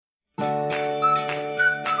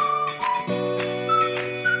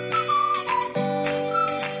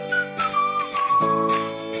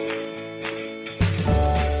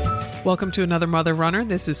Welcome to another Mother Runner.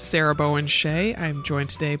 This is Sarah Bowen Shea. I'm joined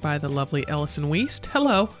today by the lovely Ellison Wiest.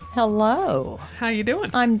 Hello. Hello. How you doing?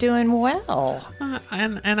 I'm doing well.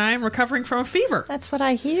 And I'm recovering from a fever. That's what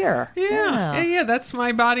I hear. Yeah. That's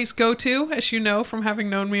my body's go-to, as you know, from having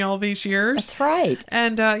known me all these years. That's right.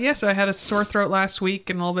 And so I had a sore throat last week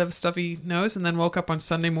and a little bit of a stuffy nose, and then woke up on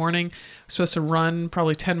Sunday morning. I was supposed to run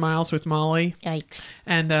probably 10 miles with Molly. Yikes.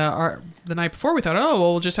 And the night before we thought,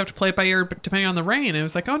 we'll just have to play it by ear depending on the rain. And it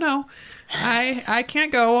was like, oh no, I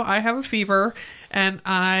can't go. I have a fever. And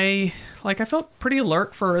I felt pretty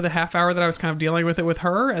alert for the half hour that I was kind of dealing with it with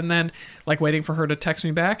her, and then waiting for her to text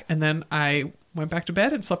me back. And then I went back to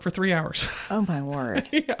bed and slept for 3 hours. Oh my word.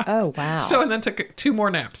 Yeah. Oh wow. So, and then took 2 more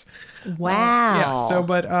naps. Wow.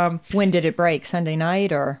 But when did it break? Sunday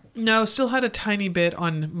night or? No, still had a tiny bit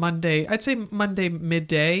on Monday. I'd say Monday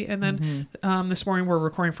midday, and then this morning we're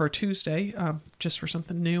recording for a Tuesday, just for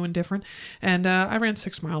something new and different. And I ran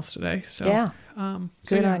 6 miles today. So yeah,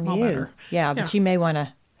 good yeah, on all you. better. Yeah, but you may want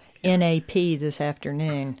to NAP this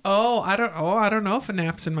afternoon. I don't know if a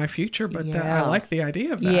nap's in my future, but I like the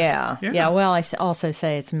idea of that. Yeah. Well, I also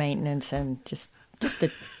say it's maintenance and just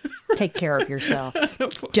to take care of yourself.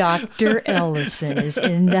 Dr. Ellison is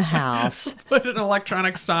in the house. Put an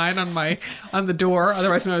electronic sign on the door,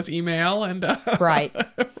 otherwise known as email, and right.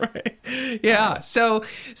 Right. Yeah. So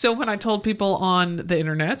when I told people on the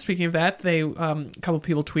internet, speaking of that, they a couple of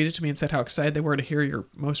people tweeted to me and said how excited they were to hear your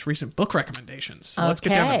most recent book recommendations. So let's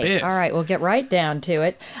get down to biz. All right, we'll get right down to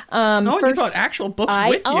it. First, you brought actual books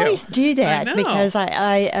with you. I always do that because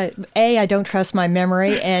I don't trust my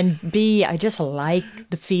memory, and B, I just like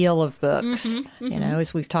the feel of books. You know,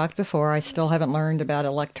 as we've talked before, I still haven't learned about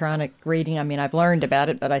electronic reading. I mean, I've learned about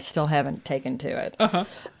it, but I still haven't taken to it.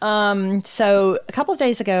 So a couple of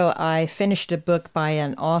days ago, I finished a book by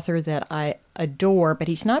an author that I adore, but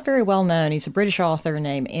he's not very well known. He's a British author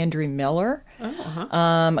named Andrew Miller.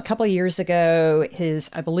 A couple of years ago,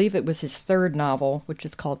 I believe it was his third novel, which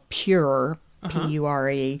is called Pure,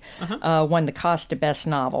 Pure, won the Costa Best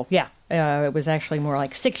Novel. Yeah. It was actually more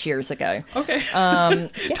like 6 years ago. Okay.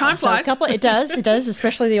 Time flies. It does,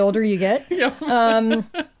 especially the older you get. Yeah.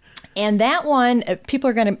 And that one, people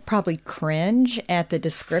are going to probably cringe at the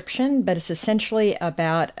description, but it's essentially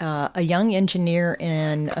about a young engineer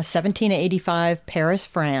in 1785 Paris,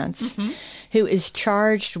 France, who is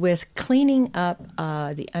charged with cleaning up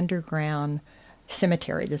the underground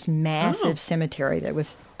cemetery, this massive cemetery that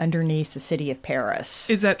was underneath the city of Paris.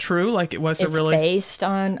 Is that true? Like it was it's based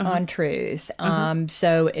on truth.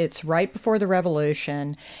 So it's right before the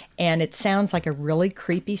Revolution, and it sounds like a really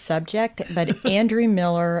creepy subject, but Andrew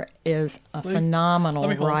Miller is a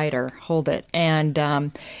phenomenal writer. Hold it.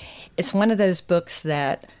 And it's one of those books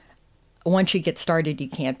that once you get started, you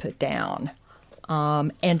can't put down.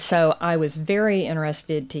 And so I was very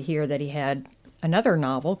interested to hear that he had another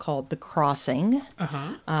novel called The Crossing,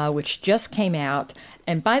 which just came out.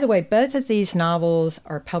 And by the way, both of these novels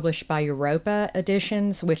are published by Europa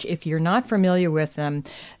Editions, which, if you're not familiar with them,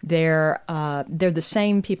 they're the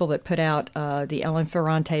same people that put out the Ellen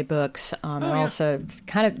Ferrante books. Also,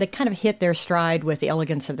 they kind of hit their stride with The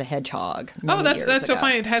Elegance of the Hedgehog. That's so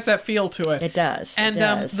funny. It has that feel to it. It does. And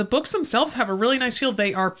the books themselves have a really nice feel.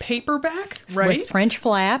 They are paperback, right? With French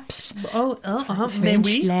flaps. French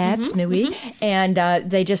flaps, and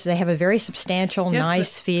they have a very substantial,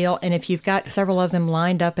 nice feel. And if you've got several of them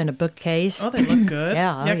lined up in a bookcase, they look good.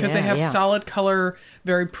 Because they have solid color,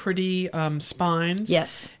 very pretty spines.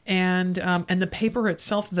 Yes, and the paper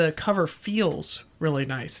itself, the cover feels really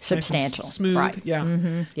nice. It's substantial, nice and smooth. Right.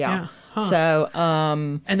 Yeah. Huh. So,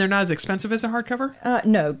 and they're not as expensive as a hardcover?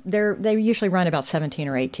 No, they usually run about $17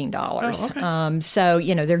 or $18. Oh, okay. So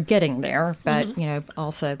they're getting there, but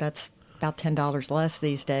also that's about $10 less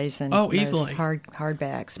these days than easily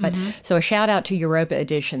hardbacks. But so a shout out to Europa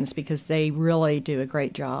Editions because they really do a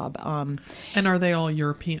great job. And are they all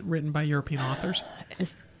written by European authors?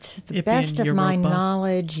 To the best of my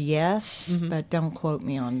knowledge, yes, but don't quote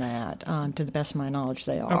me on that. To the best of my knowledge,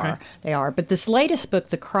 they are. Okay. They are. But this latest book,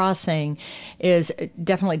 The Crossing, is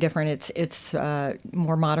definitely different. It's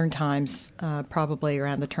more modern times, probably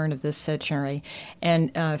around the turn of this century,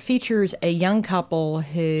 and features a young couple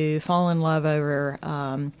who fall in love over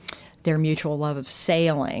their mutual love of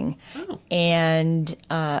sailing, and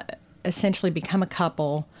essentially become a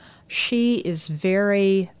couple. She is a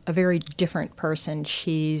very different person.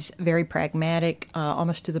 She's very pragmatic,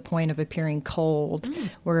 almost to the point of appearing cold,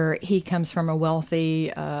 where he comes from a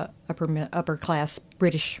wealthy, upper class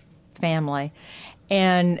British family,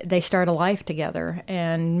 and they start a life together.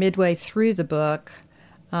 And midway through the book,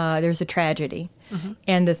 there's a tragedy.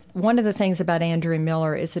 And one of the things about Andrew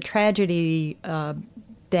Miller is a tragedy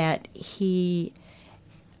that he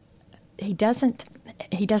doesn't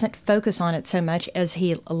focus on it so much as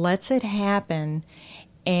he lets it happen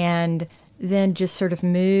and then just sort of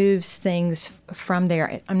moves things from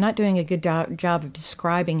there. I'm not doing a good job of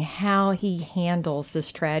describing how he handles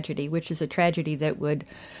this tragedy, which is a tragedy that would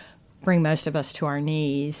bring most of us to our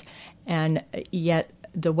knees, and yet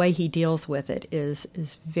the way he deals with it is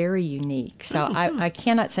very unique. So I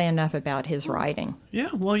cannot say enough about his writing. Yeah,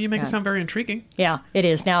 well, you make it sound very intriguing. Yeah, it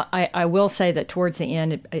is. Now, I will say that towards the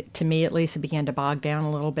end, to me at least, it began to bog down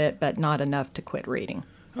a little bit, but not enough to quit reading.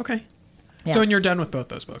 Okay. Yeah. So, and you're done with both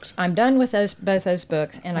those books? I'm done with both those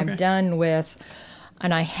books, and I'm done with,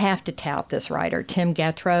 and I have to tout this writer, Tim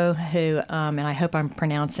Gattro, who, and I hope I'm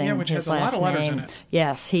pronouncing his last name. Which has a lot of letters in it.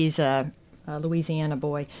 Yes, he's a Louisiana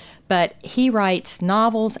boy. But he writes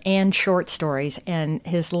novels and short stories, and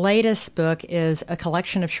his latest book is a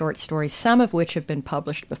collection of short stories, some of which have been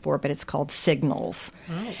published before, but it's called Signals.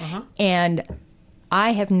 And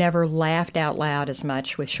I have never laughed out loud as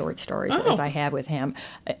much with short stories as I have with him.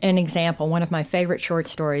 An example, one of my favorite short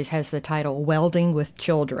stories has the title Welding with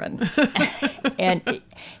Children. And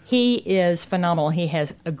he is phenomenal. He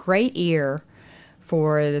has a great ear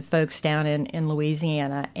for the folks down in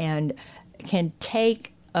Louisiana and can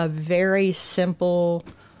take a very simple,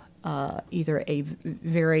 either a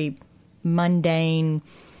very mundane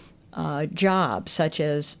job, such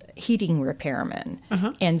as heating repairman,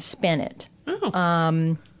 and spin it.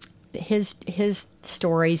 His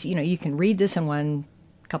stories, you can read this in one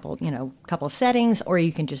couple of settings, or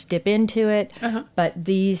you can just dip into it. But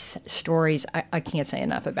these stories, I can't say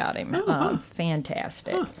enough about him.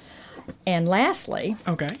 Fantastic. And lastly,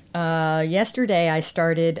 yesterday I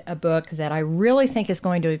started a book that I really think is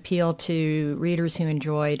going to appeal to readers who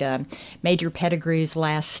enjoyed Major Pettigrew's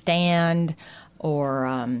Last Stand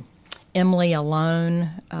or Emily Alone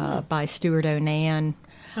by Stuart Onan.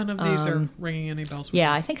 None of these are ringing any bells.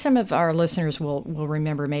 Yeah, I think some of our listeners will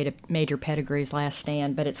remember Major Pettigrew's Last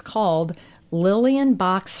Stand, but it's called Lillian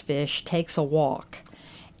Boxfish Takes a Walk,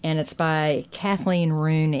 and it's by Kathleen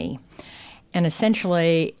Rooney. And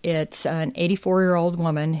essentially, it's an 84-year-old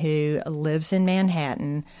woman who lives in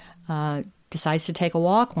Manhattan, decides to take a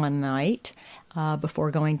walk one night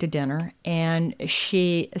before going to dinner, and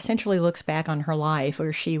she essentially looks back on her life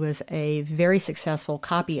where she was a very successful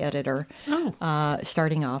copy editor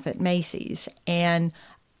starting off at Macy's. And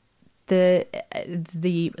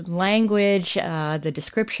the language, the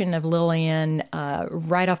description of Lillian,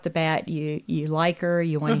 right off the bat, you like her,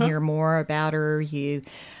 you want to hear more about her, you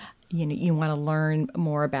want to learn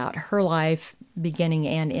more about her life, beginning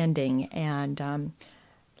and ending. And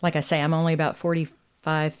like I say, I'm only about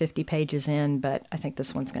 45, 50 pages in, but I think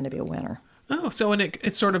this one's going to be a winner. Oh, so and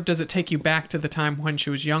it sort of, does it take you back to the time when she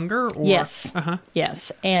was younger? Or? Yes.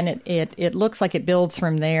 Yes. And it looks like it builds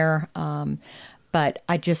from there. But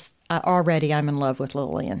already I'm in love with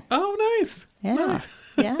Lillian. Oh, nice. Yeah. Nice.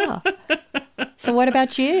 Yeah. So what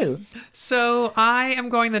about you? So I am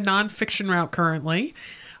going the nonfiction route currently.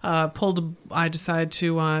 I decided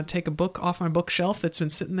to take a book off my bookshelf that's been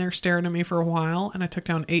sitting there staring at me for a while, and I took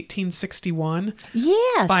down 1861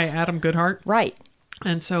 by Adam Goodhart. Right.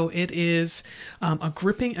 And so it is a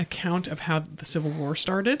gripping account of how the Civil War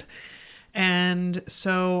started. And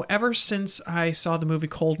so ever since I saw the movie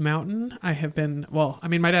Cold Mountain, I have been,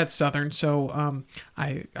 my dad's Southern, so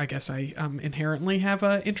I guess I inherently have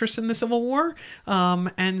an interest in the Civil War.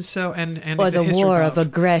 And so, and or the war of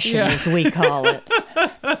aggression, as we call it.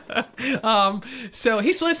 So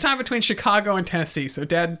he split his time between Chicago and Tennessee. So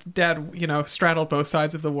dad, straddled both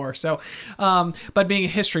sides of the war. So, but being a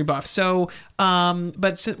history buff. So,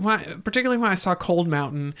 particularly when I saw Cold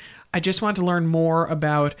Mountain, I just wanted to learn more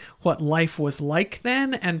about what life was like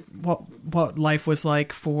then, and what life was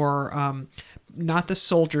like for not the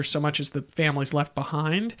soldiers so much as the families left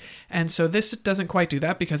behind. And so this doesn't quite do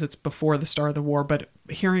that because it's before the start of the war, but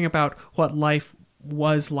hearing about what life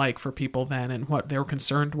was like for people then and what they were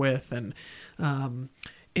concerned with, and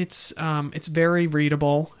it's very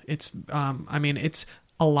readable. It's it's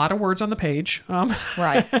a lot of words on the page,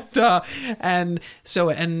 right? And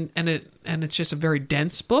it's just a very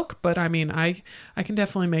dense book. But I can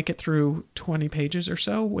definitely make it through 20 pages or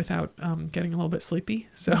so without getting a little bit sleepy.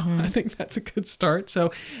 So I think that's a good start.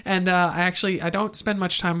 So, and I don't spend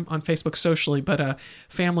much time on Facebook socially, but a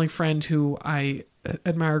family friend who I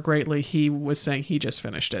admire greatly, he was saying he just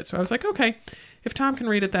finished it. So I was like, okay, if Tom can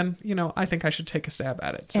read it, then, I think I should take a stab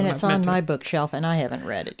at it. So and it's on my bookshelf, and I haven't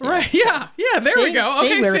read it yet. Right, yeah, there we go.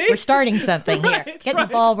 Okay, we're starting something here. Get the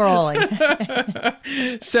ball rolling.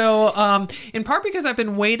 So, in part because I've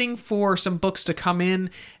been waiting for some books to come in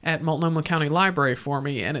at Multnomah County Library for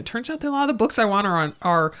me, and it turns out that a lot of the books I want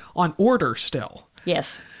are on order still.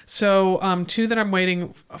 Yes. So, two that I'm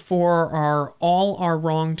waiting for are All Our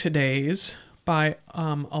Wrong Todays by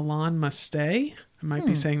Alain Mastey. I might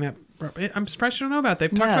be saying that. I'm surprised you don't know about it. They've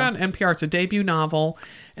talked about it on NPR. It's a debut novel,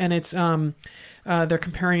 and it's they're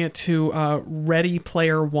comparing it to Ready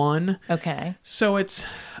Player One. Okay. So it's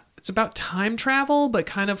about time travel, but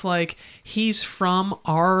kind of like he's from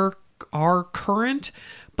our current,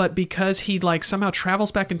 but because he like somehow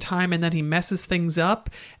travels back in time and then he messes things up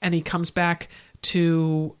and he comes back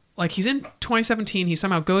to like he's in 2017. He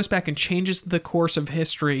somehow goes back and changes the course of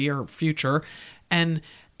history or future, and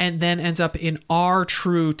then ends up in our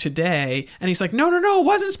true today. And he's like, no, it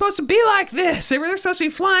wasn't supposed to be like this. They were supposed to be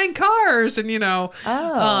flying cars. And,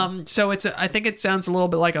 so I think it sounds a little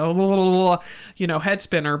bit like a, head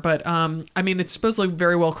spinner. But, it's supposedly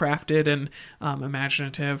very well crafted and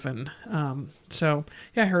imaginative. And so,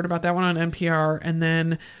 I heard about that one on NPR. And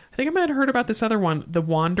then I think I might have heard about this other one, The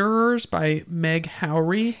Wanderers by Meg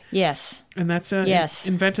Howry. Yes. And that's an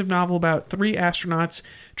inventive novel about 3 astronauts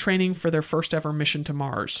training for their first ever mission to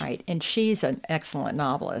Mars. Right, and she's an excellent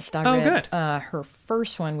novelist. I read her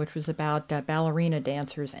first one, which was about ballerina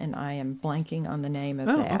dancers, and I am blanking on the name of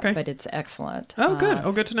that, but it's excellent. Oh, good.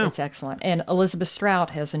 Good to know. It's excellent. And Elizabeth Strout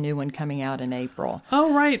has a new one coming out in April.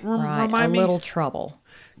 Oh, right. Remind me. A Little Trouble.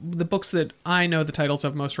 The books that I know the titles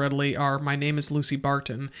of most readily are My Name is Lucy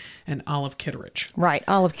Barton and Olive Kitteridge. Right.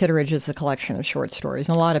 Olive Kitteridge is a collection of short stories,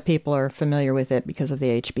 and a lot of people are familiar with it because of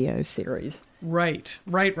the HBO series. Right.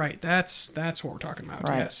 That's what we're talking about.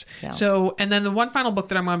 Right. Yes. Yeah. So, and then the one final book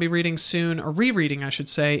that I'm going to be reading soon, or rereading, I should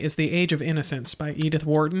say, is The Age of Innocence by Edith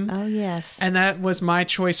Wharton. Oh, yes. And that was my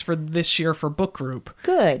choice for this year for book group.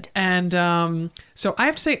 Good. And so I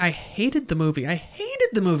have to say, I hated the movie.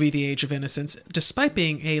 The Age of Innocence, despite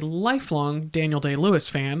being a lifelong Daniel Day-Lewis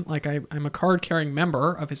fan. Like I'm a card-carrying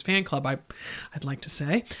member of his fan club, I'd like to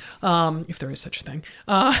say, if there is such a thing.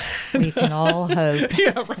 We can all hope.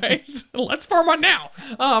 Yeah, right. Let's form one now.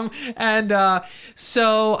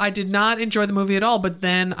 So I did not enjoy the movie at all, but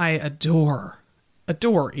then I adore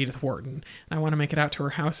Edith Wharton. I want to make it out to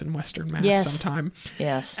her house in Western Mass sometime.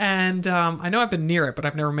 Yes. And I know I've been near it, but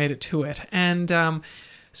I've never made it to it. And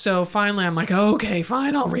so finally I'm like, okay,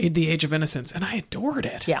 fine, I'll read The Age of Innocence. And I adored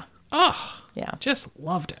it. Yeah. Oh, yeah. Just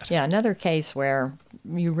loved it. Yeah, another case where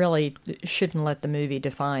you really shouldn't let the movie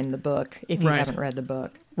define the book if you haven't read the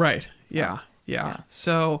book. Right. Yeah.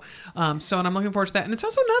 So and I'm looking forward to that. And it's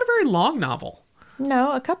also not a very long novel.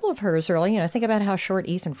 No, a couple of hers really. Think about how short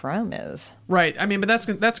Ethan Frome is. Right. but that's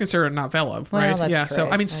considered a novella, right? Well, that's true.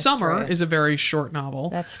 So Summer is a very short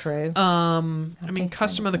novel. That's true.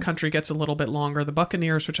 Custom of the Country gets a little bit longer. The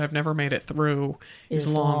Buccaneers, which I've never made it through, is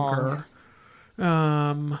longer.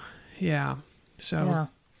 Yeah. So. Yeah.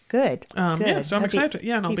 Good. Good. Yeah, so I'm excited.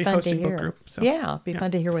 And I'll be hosting book group. So, it'll be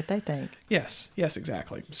fun to hear what they think. Yes,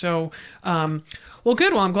 exactly. So, well,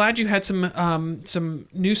 good. Well, I'm glad you had some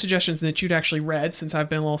new suggestions that you'd actually read, since I've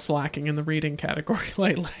been a little slacking in the reading category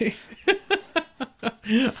lately.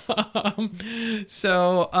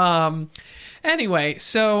 Anyway,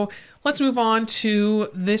 so let's move on to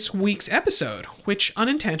this week's episode, which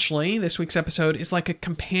unintentionally, this week's episode is like a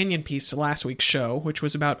companion piece to last week's show, which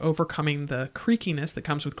was about overcoming the creakiness that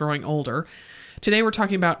comes with growing older. Today we're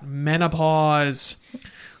talking about menopause.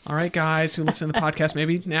 All right, guys who listen to the podcast,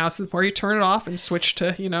 maybe now's where you turn it off and switch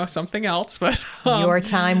to, something else. But your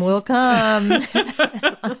time will come.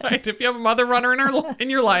 Right, if you have a mother runner in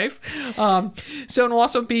your life. So and we'll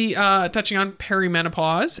also be touching on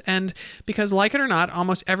perimenopause. And because, like it or not,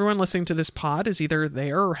 almost everyone listening to this pod is either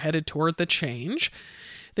there or headed toward the change.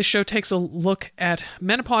 This show takes a look at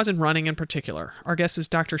menopause and running in particular. Our guest is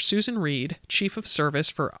Dr. Susan Reed, Chief of Service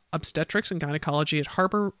for Obstetrics and Gynecology at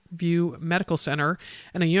Harborview Medical Center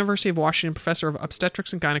and a University of Washington Professor of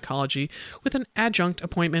Obstetrics and Gynecology with an adjunct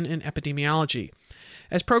appointment in epidemiology.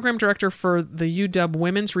 As Program Director for the UW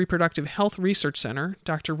Women's Reproductive Health Research Center,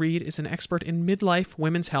 Dr. Reed is an expert in midlife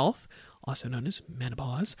women's health, also known as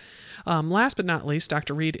menopause. Last but not least,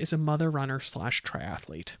 Dr. Reed is a mother runner /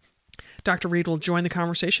 triathlete. Dr. Reed will join the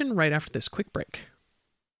conversation right after this quick break.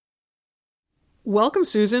 Welcome,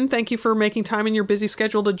 Susan. Thank you for making time in your busy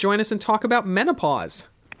schedule to join us and talk about menopause.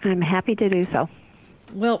 I'm happy to do so.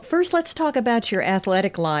 Well, first let's talk about your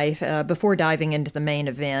athletic life before diving into the main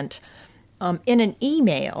event. In an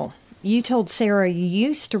email, you told Sarah you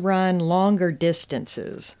used to run longer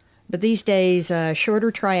distances, But these days,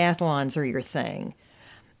 shorter triathlons are your thing.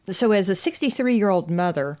 So as a 63-year-old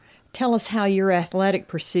mother, tell us how your athletic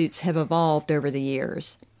pursuits have evolved over the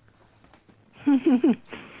years. Well,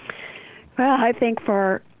 I think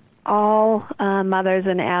for all mothers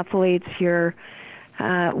and athletes,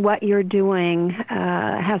 what you're doing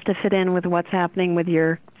has to fit in with what's happening with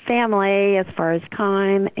your family as far as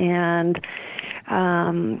time and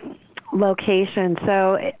location.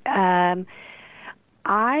 So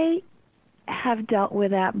I have dealt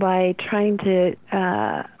with that by trying to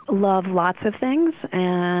love lots of things,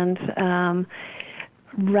 and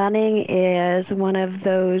running is one of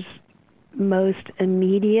those most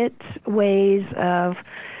immediate ways of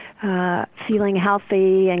feeling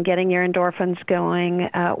healthy and getting your endorphins going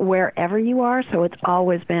wherever you are. So it's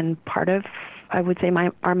always been part of, I would say, my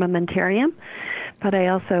armamentarium. But I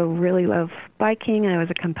also really love biking. I was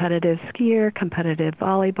a competitive skier, competitive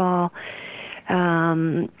volleyball,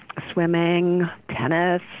 swimming,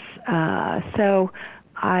 tennis. So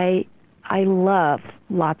I love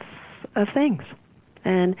lots of things.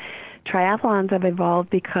 And triathlons have evolved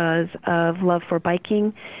because of love for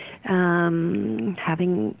biking,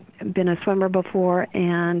 having been a swimmer before,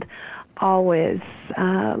 and always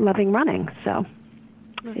loving running. So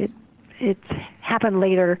Nice. it happened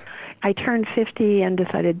later. I turned 50 and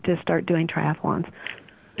decided to start doing triathlons.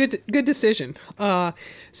 Good decision.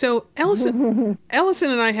 So Ellison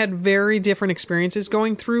and I had very different experiences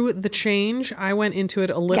going through the change. I went into it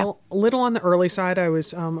a little on the early side. I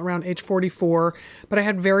was around age 44, but I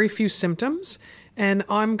had very few symptoms. And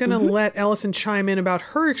I'm going to let Ellison chime in about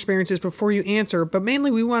her experiences before you answer. But mainly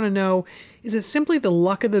we want to know, is it simply the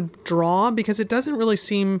luck of the draw? Because it doesn't really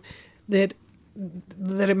seem that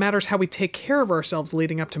it matters how we take care of ourselves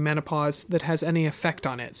leading up to menopause that has any effect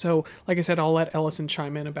on it. So, like I said, I'll let Ellison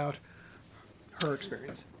chime in about her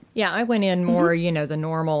experience. Yeah, I went in more, the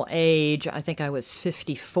normal age. I think I was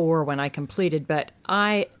 54 when I completed, but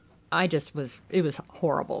I just was, it was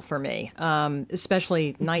horrible for me,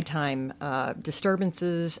 especially nighttime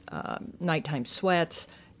disturbances, nighttime sweats,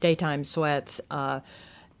 daytime sweats.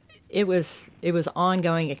 It was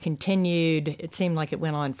ongoing. It continued. It seemed like it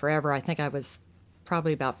went on forever. I think I was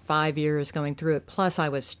probably about 5 years going through it. Plus, I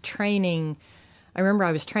was training. I remember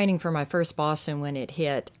I was training for my first Boston when it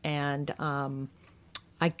hit, and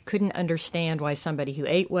I couldn't understand why somebody who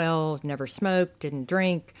ate well, never smoked, didn't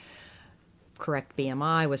drink, correct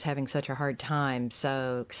BMI, was having such a hard time.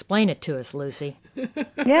 So explain it to us, Lucy.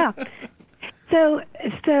 Yeah. So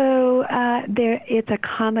it's a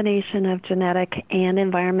combination of genetic and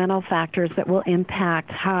environmental factors that will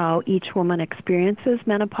impact how each woman experiences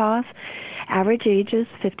menopause. Average age is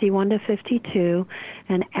 51 to 52,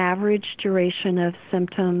 and average duration of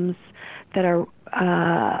symptoms that are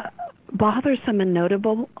bothersome and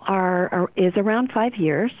notable is around 5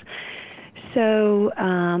 years. So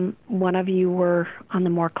one of you were on the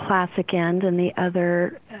more classic end, and the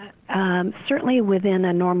other certainly within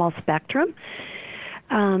a normal spectrum.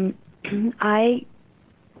 I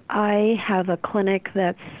have a clinic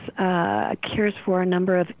that cares for a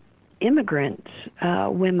number of immigrant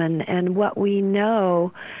women, and what we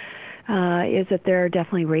know is that there are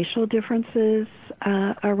definitely racial differences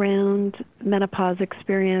around menopause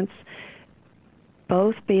experience,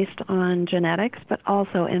 both based on genetics but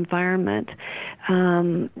also environment.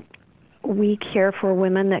 We care for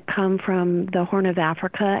women that come from the Horn of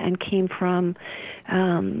Africa and came from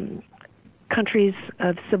countries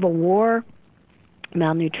of civil war,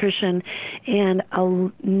 malnutrition, and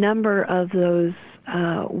a number of those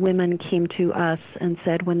women came to us and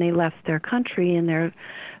said when they left their country in their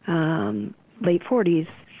late 40s,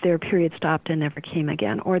 their period stopped and never came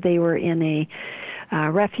again, or they were in a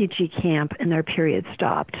refugee camp and their period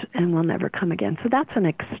stopped and will never come again. So that's an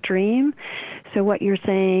extreme. So what you're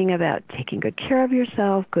saying about taking good care of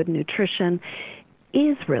yourself, good nutrition,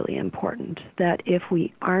 is really important, that if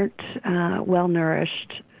we aren't well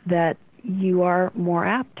nourished, that you are more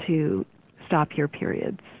apt to stop your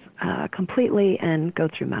periods completely and go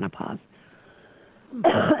through menopause.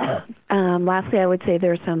 Lastly, I would say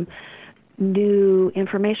there's some new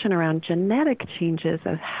information around genetic changes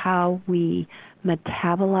of how we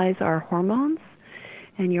metabolize our hormones,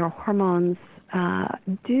 and your hormones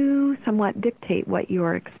do somewhat dictate what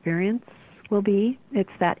your experience will be. It's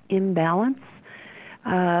that imbalance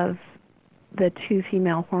of the two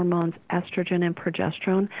female hormones, estrogen and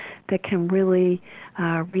progesterone, that can really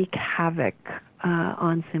wreak havoc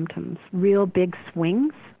on symptoms. Real big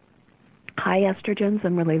swings, high estrogens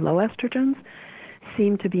and really low estrogens,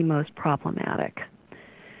 seem to be most problematic.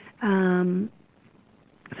 So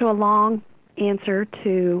a long answer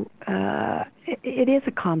to, it is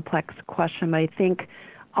a complex question, but I think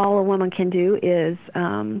all a woman can do is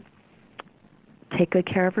take good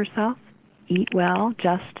care of herself, eat well,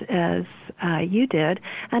 just as you did,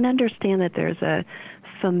 and understand that there's a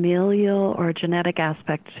familial or genetic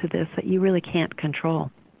aspect to this that you really can't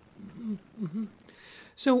control. Mm-hmm.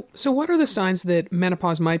 So what are the signs that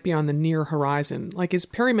menopause might be on the near horizon? Like, is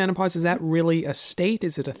perimenopause, is that really a state?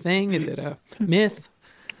 Is it a thing? Is it a myth?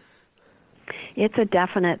 It's a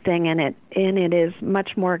definite thing, and it is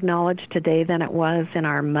much more acknowledged today than it was in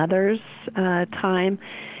our mother's time.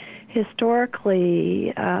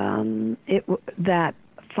 Historically, that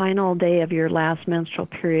final day of your last menstrual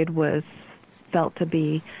period was felt to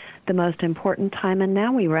be the most important time, and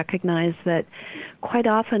now we recognize that quite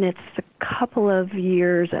often it's a couple of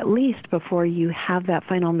years at least before you have that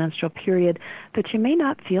final menstrual period that you may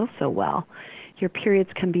not feel so well. Your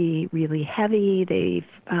periods can be really heavy. They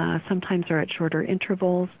sometimes are at shorter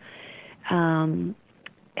intervals, and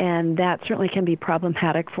that certainly can be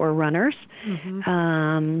problematic for runners.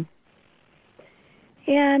 Mm-hmm.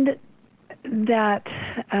 And that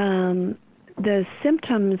the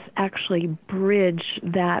symptoms actually bridge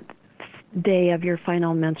that day of your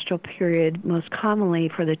final menstrual period most commonly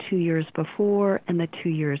for the 2 years before and the 2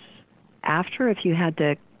 years after, if you had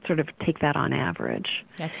to sort of take that on average.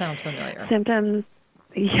 That sounds familiar. Symptoms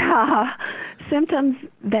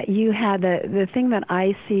that you had, the thing that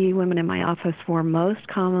I see women in my office for most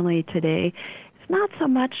commonly today is not so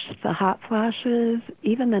much the hot flashes,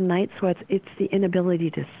 even the night sweats, it's the inability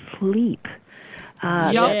to sleep.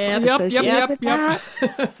 Yep.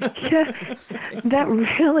 That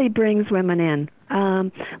really brings women in.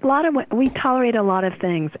 We tolerate a lot of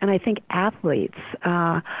things, and I think athletes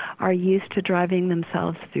are used to driving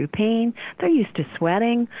themselves through pain. They're used to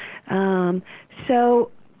sweating.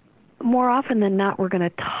 So more often than not, we're going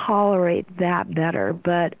to tolerate that better.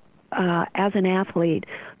 But as an athlete,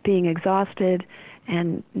 being exhausted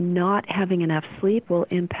and not having enough sleep will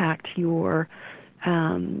impact your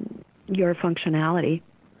functionality,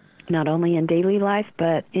 not only in daily life,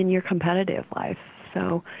 but in your competitive life.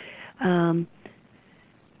 So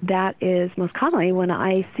that is most commonly when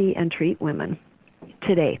I see and treat women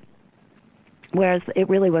today, whereas it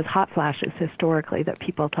really was hot flashes historically that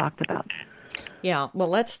people talked about. Yeah, well,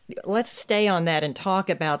 let's stay on that and talk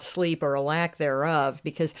about sleep or a lack thereof,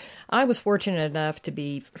 because I was fortunate enough to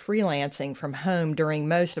be freelancing from home during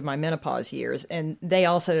most of my menopause years, and they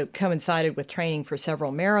also coincided with training for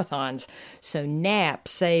several marathons, so naps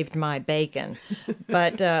saved my bacon.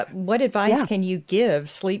 But what advice can you give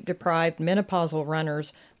sleep-deprived menopausal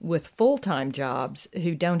runners with full-time jobs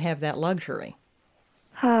who don't have that luxury?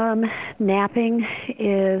 Napping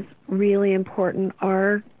is really important.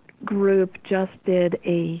 Our group just did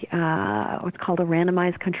what's called a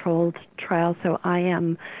randomized controlled trial. So I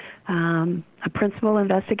am a principal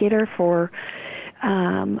investigator for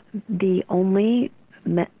the only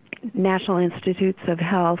National Institutes of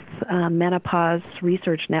Health menopause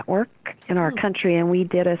research network in our country, and we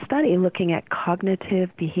did a study looking at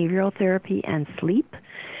cognitive behavioral therapy and sleep.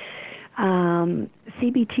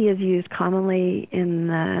 CBT is used commonly in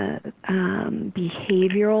the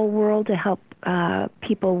behavioral world to help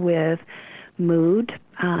people with mood,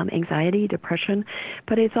 anxiety, depression,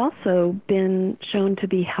 but it's also been shown to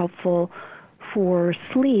be helpful for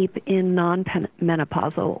sleep in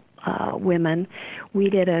non-menopausal women.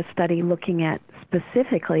 We did a study looking at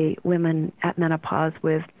specifically women at menopause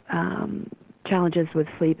with challenges with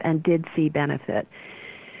sleep and did see benefit.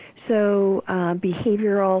 So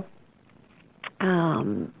behavioral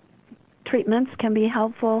treatments can be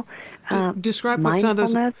helpful. Describe what some of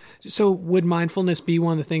those. So would mindfulness be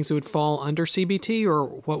one of the things that would fall under CBT, or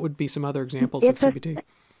what would be some other examples of CBT?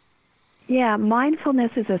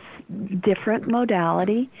 Mindfulness is a different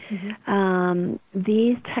modality. Mm-hmm.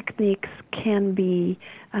 These techniques can be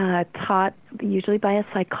taught usually by a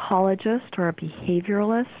psychologist or a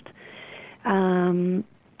behavioralist.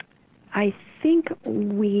 I think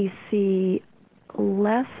we see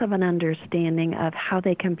less of an understanding of how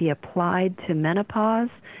they can be applied to menopause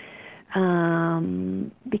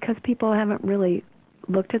because people haven't really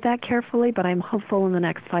looked at that carefully, but I'm hopeful in the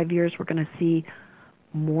next 5 years we're going to see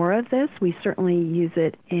more of this. We certainly use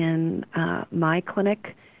it in my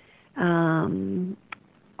clinic.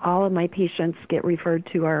 All of my patients get referred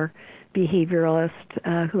to our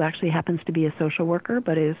behavioralist who actually happens to be a social worker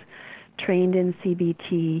but is trained in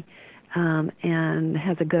CBT and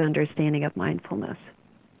has a good understanding of mindfulness.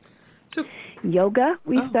 So, yoga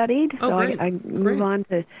we studied, so I move on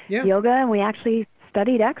to yoga, and we actually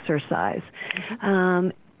studied exercise. Mm-hmm.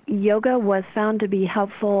 Yoga was found to be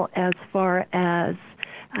helpful as far as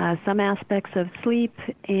some aspects of sleep,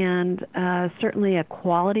 and certainly a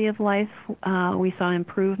quality of life. We saw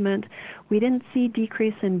improvement. We didn't see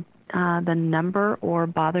decrease in the number or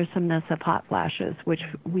bothersomeness of hot flashes, which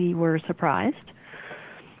we were surprised.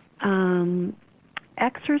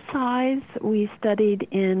 Exercise, we studied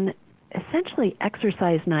in essentially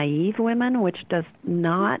exercise-naive women, which does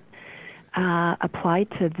not apply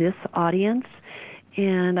to this audience.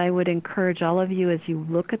 And I would encourage all of you, as you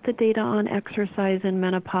look at the data on exercise in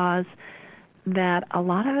menopause, that a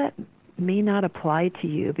lot of it may not apply to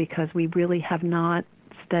you because we really have not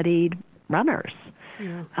studied runners.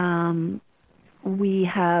 Yeah. We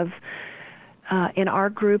have, in our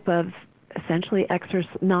group of essentially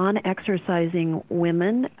non-exercising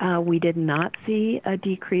women, we did not see a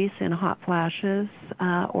decrease in hot flashes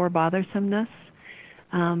or bothersomeness.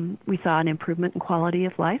 We saw an improvement in quality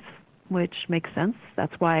of life, which makes sense.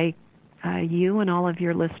 That's why you and all of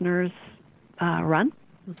your listeners run,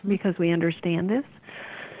 because we understand this.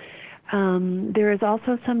 There is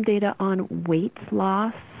also some data on weight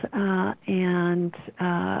loss and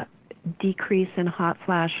decrease in hot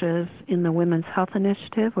flashes in the Women's Health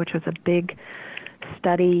Initiative, which was a big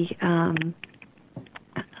study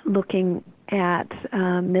looking at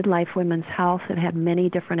midlife women's health. It had many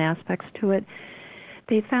different aspects to it.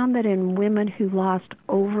 They found that in women who lost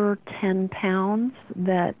over 10 pounds,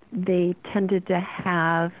 that they tended to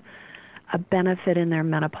have a benefit in their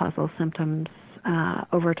menopausal symptoms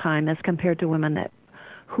over time as compared to women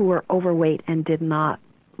who were overweight and did not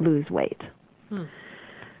lose weight.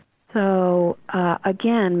 So,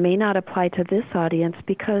 again, may not apply to this audience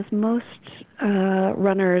because most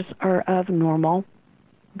runners are of normal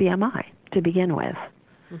BMI to begin with.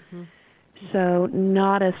 So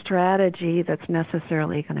not a strategy that's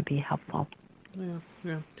necessarily going to be helpful.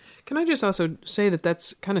 Yeah. Can I just also say that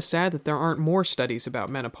that's kind of sad that there aren't more studies about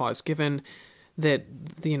menopause, given that,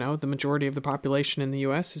 the majority of the population in the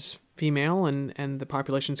U.S. is female and the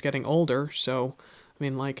population's getting older. So,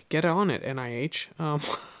 get on it, NIH.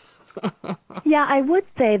 Yeah, I would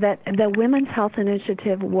say that the Women's Health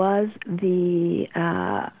Initiative was the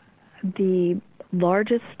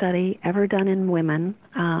largest study ever done in women,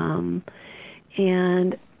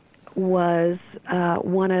 and was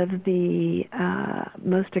one of the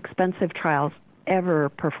most expensive trials ever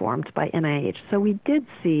performed by NIH. So we did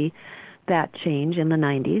see that change in the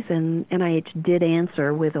 90s, and NIH did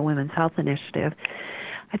answer with a Women's Health Initiative.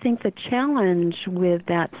 I think the challenge with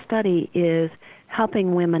that study is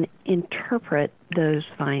helping women interpret those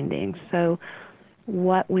findings. So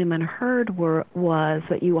what women heard was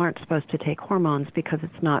that you aren't supposed to take hormones because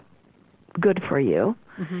it's not good for you.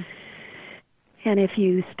 And if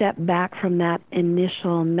you step back from that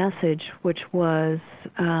initial message, which was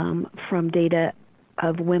from data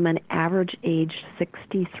of women average age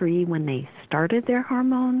 63 when they started their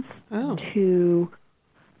hormones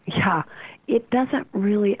it doesn't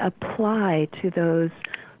really apply to those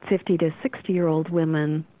 50 to 60-year-old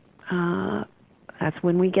women. That's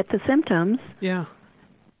when we get the symptoms. Yeah.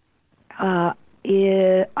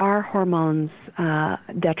 Are hormones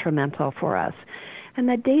detrimental for us? And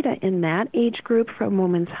the data in that age group from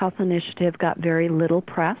Women's Health Initiative got very little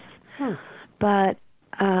press, but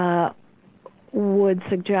would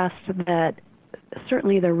suggest that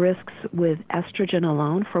certainly the risks with estrogen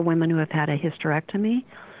alone for women who have had a hysterectomy,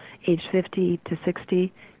 age 50 to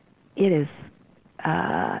 60, it is,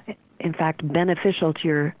 in fact, beneficial to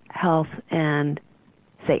your health and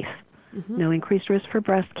safe. No increased risk for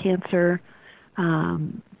breast cancer.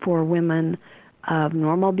 For women of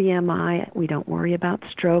normal BMI, we don't worry about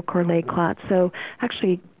stroke or leg clots. So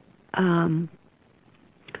actually,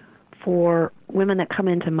 for women that come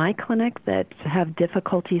into my clinic that have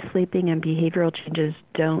difficulty sleeping and behavioral changes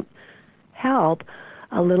don't help,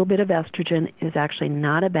 a little bit of estrogen is actually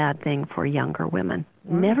not a bad thing for younger women.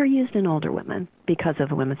 Never used in older women because of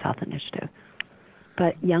the Women's Health Initiative.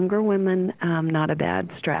 But younger women, not a bad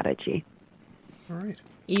strategy. All right.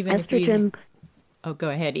 Even estrogen, if you... Oh, go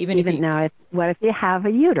ahead. Even if you have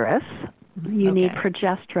a uterus, you need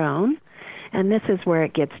progesterone, and this is where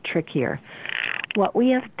it gets trickier. What we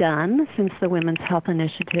have done since the Women's Health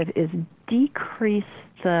Initiative is decrease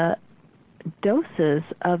the doses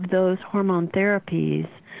of those hormone therapies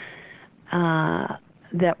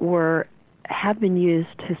that have been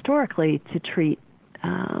used historically to treat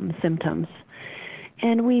symptoms.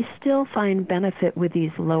 And we still find benefit with these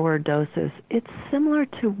lower doses. It's similar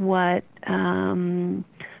to what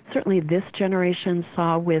certainly this generation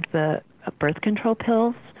saw with the birth control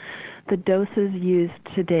pills. The doses used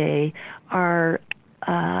today are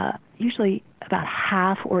usually about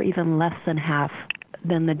half or even less than half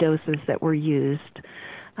than the doses that were used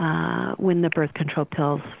when the birth control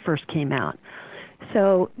pills first came out.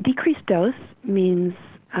 So decreased dose means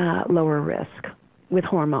lower risk with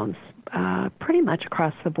hormones, pretty much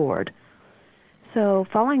across the board. So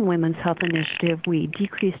following Women's Health Initiative, we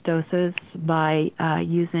decreased doses by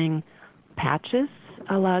using patches,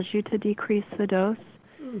 allows you to decrease the dose.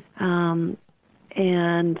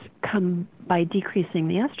 And by decreasing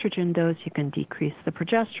the estrogen dose, you can decrease the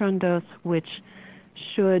progesterone dose, which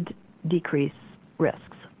should decrease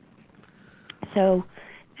risks. So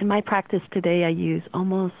in my practice today, I use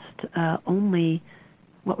almost only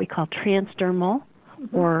what we call transdermal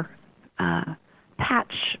or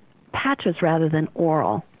patches rather than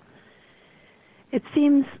oral. It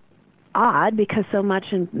seems odd because so much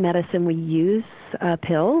in medicine we use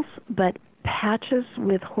pills, but patches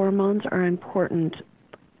with hormones are important.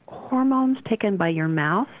 Hormones taken by your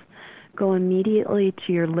mouth go immediately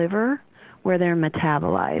to your liver where they're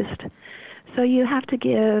metabolized. So you have to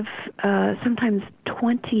give sometimes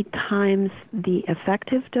 20 times the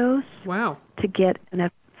effective dose to get an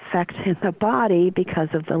effect in the body because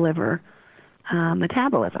of the liver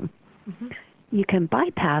metabolism. You can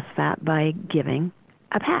bypass that by giving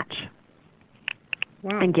a patch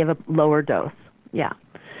and give a lower dose. Yeah.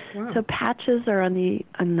 Wow. So patches are on the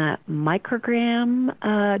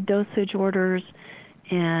microgram dosage orders,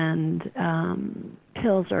 and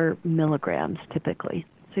pills are milligrams typically.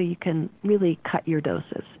 So you can really cut your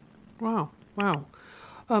doses. Wow.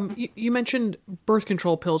 You mentioned birth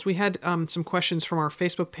control pills. We had some questions from our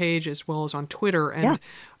Facebook page as well as on Twitter. And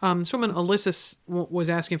this woman, Alyssa, was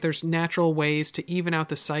asking if there's natural ways to even out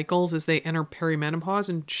the cycles as they enter perimenopause.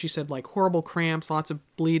 And she said, like, horrible cramps, lots of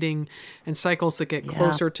bleeding, and cycles that get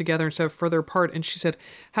closer together instead of further apart. And she said,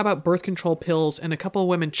 how about birth control pills? And a couple of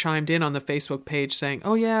women chimed in on the Facebook page saying,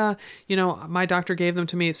 oh, yeah, my doctor gave them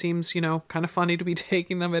to me. It seems, kind of funny to be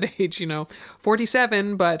taking them at age,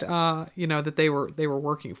 47, but, that they were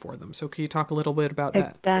working for them. So can you talk a little bit about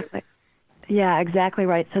that? Exactly. Yeah, exactly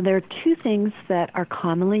right. So there are two things that are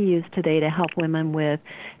commonly used today to help women with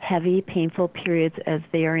heavy, painful periods as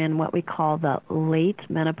they are in what we call the late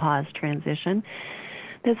menopause transition.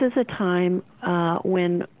 This is a time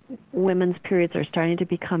when women's periods are starting to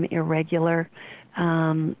become irregular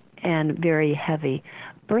and very heavy.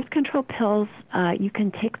 Birth control pills, you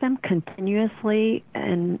can take them continuously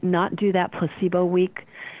and not do that placebo week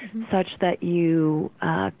such that you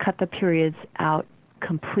cut the periods out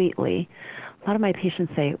completely. A lot of my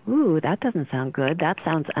patients say, ooh, that doesn't sound good. That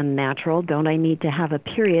sounds unnatural. Don't I need to have a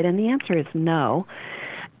period? And the answer is no.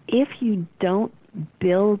 If you don't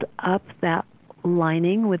build up that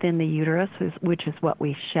lining within the uterus, which is what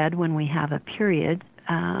we shed when we have a period,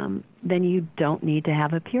 then you don't need to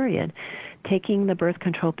have a period. Taking the birth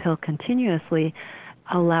control pill continuously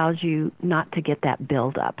allows you not to get that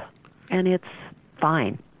buildup, and it's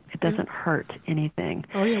fine. It doesn't hurt anything.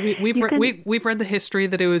 Oh yeah, we've read the history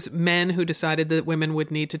that it was men who decided that women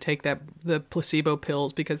would need to take the placebo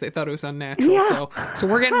pills because they thought it was unnatural. Yeah. So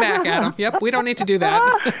we're getting back at them. Yep, we don't need to do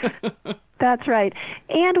that. That's right.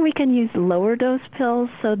 And we can use lower dose pills.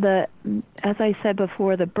 So as I said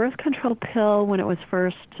before, the birth control pill, when it was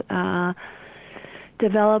first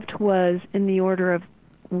developed, was in the order of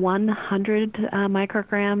 100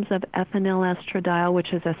 micrograms of ethinyl estradiol,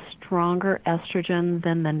 which is a stronger estrogen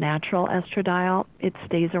than the natural estradiol. It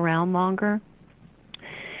stays around longer.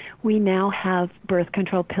 We now have birth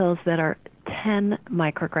control pills that are 10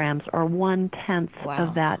 micrograms or 1/10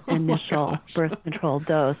 of that initial birth control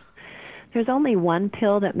dose. There's only one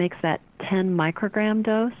pill that makes that 10 microgram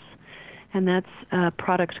dose, and that's a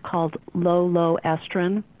product called low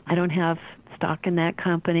estrin. I don't have stock in that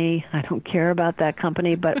company. I don't care about that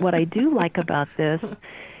company, but what I do like about this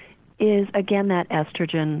is, again, that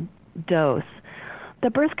estrogen dose.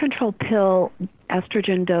 The birth control pill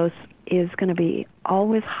estrogen dose is going to be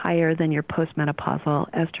always higher than your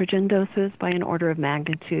postmenopausal estrogen doses by an order of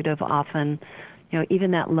magnitude of often,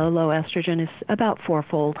 even that low estrogen is about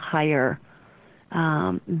 4-fold higher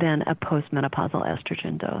than a postmenopausal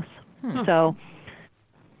estrogen dose. So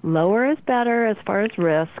lower is better as far as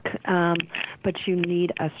risk, but you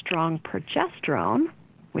need a strong progesterone,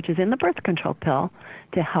 which is in the birth control pill,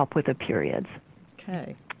 to help with the periods.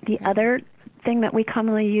 Okay. The other thing that we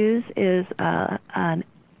commonly use is a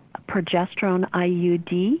progesterone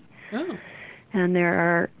IUD, and there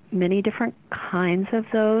are many different kinds of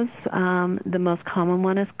those. The most common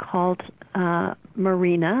one is called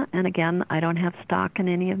Mirena, and again, I don't have stock in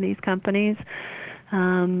any of these companies.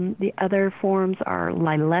 The other forms are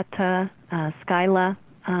Liletta, Skyla.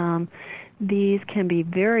 These can be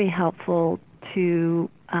very helpful to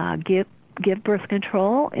give birth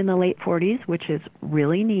control in the late 40s, which is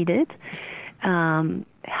really needed.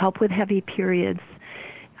 help with heavy periods.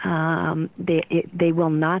 They will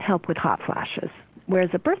not help with hot flashes, whereas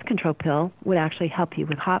a birth control pill would actually help you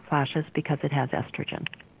with hot flashes because it has estrogen.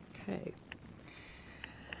 Okay.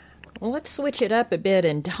 Well, let's switch it up a bit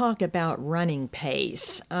and talk about running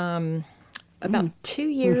pace. About 2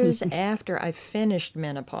 years after I finished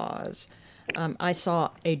menopause, I saw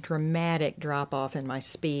a dramatic drop-off in my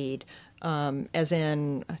speed. As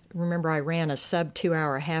in, remember I ran a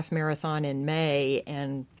sub-2-hour half marathon in May,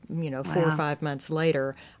 and 4 or 5 months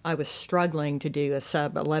later, I was struggling to do a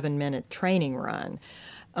sub-11-minute training run.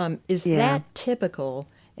 Is that typical?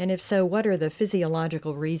 And if so, what are the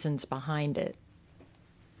physiological reasons behind it?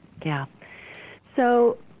 Yeah.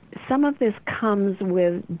 So some of this comes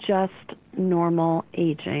with just normal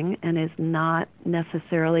aging and is not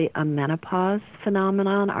necessarily a menopause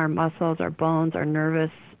phenomenon. Our muscles, our bones, our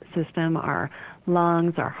nervous system, our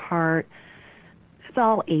lungs, our heart, it's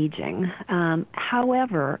all aging.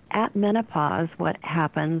 However, at menopause, what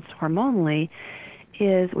happens hormonally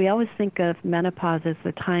is we always think of menopause as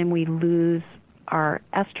the time we lose our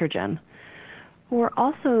estrogen. We're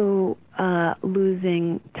also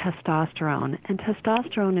losing testosterone, and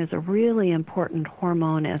testosterone is a really important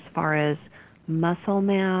hormone as far as muscle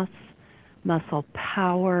mass, muscle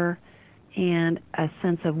power, and a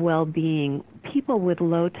sense of well-being. People with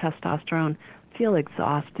low testosterone feel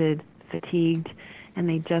exhausted, fatigued, and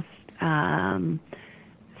they just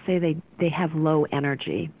say they have low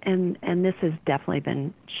energy. And this has definitely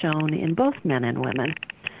been shown in both men and women.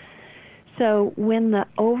 So when the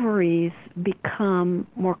ovaries become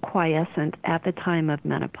more quiescent at the time of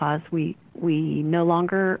menopause, we no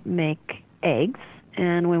longer make eggs.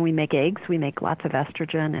 And when we make eggs, we make lots of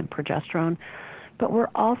estrogen and progesterone. But we're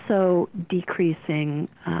also decreasing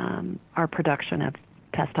our production of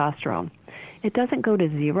testosterone. It doesn't go to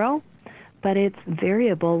zero, but it's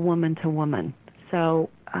variable woman to woman. So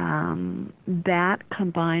that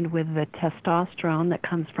combined with the testosterone that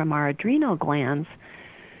comes from our adrenal glands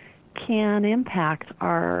can impact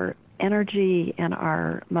our energy and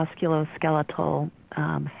our musculoskeletal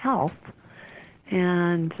health,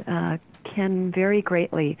 and can vary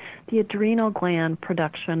greatly. The adrenal gland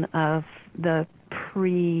production of the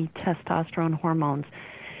pre-testosterone hormones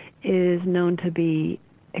is known to be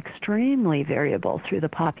extremely variable through the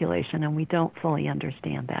population, and we don't fully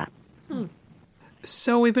understand that.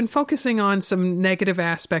 So we've been focusing on some negative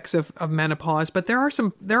aspects of menopause, but there are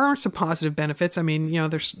some positive benefits. I mean,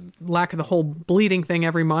 there's lack of the whole bleeding thing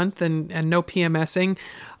every month and no PMSing.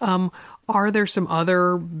 Are there some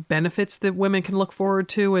other benefits that women can look forward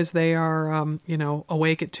to as they are,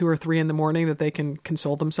 awake at 2 or 3 in the morning that they can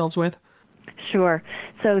console themselves with? Sure.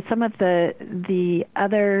 So some of the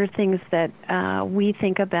other things that we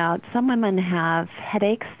think about, some women have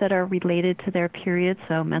headaches that are related to their period,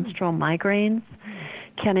 so menstrual migraines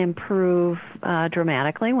can improve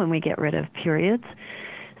dramatically when we get rid of periods.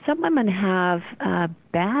 Some women have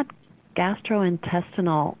bad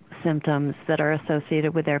gastrointestinal symptoms that are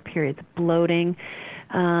associated with their periods, bloating,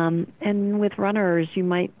 and with runners you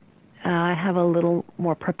might have a little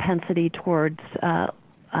more propensity towards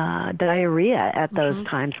diarrhea at those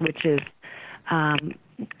times, which is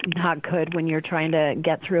not good when you're trying to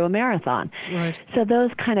get through a marathon. Right. So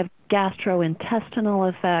those kind of gastrointestinal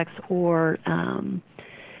effects or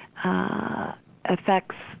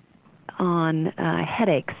effects on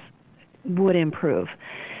headaches would improve.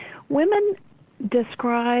 Women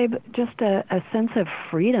describe just a sense of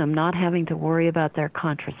freedom, not having to worry about their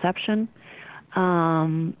contraception.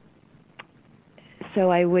 So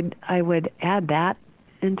I would add that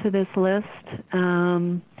into this list.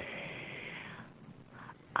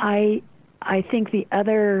 I think the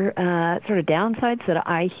other sort of downsides that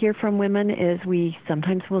I hear from women is we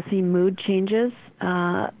sometimes will see mood changes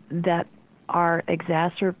that are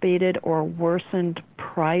exacerbated or worsened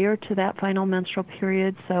prior to that final menstrual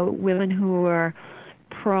period. So women who are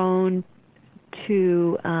prone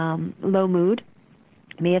to low mood,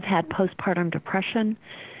 may have had postpartum depression,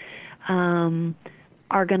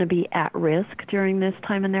 are going to be at risk during this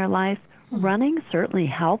time in their life. Running certainly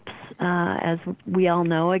helps. As we all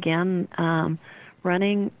know, again,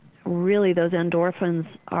 running, really those endorphins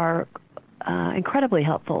are incredibly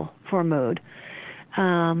helpful for mood.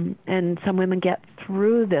 And some women get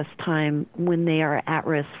through this time when they are at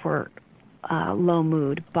risk for low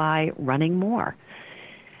mood by running more.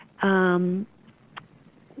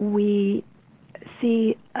 We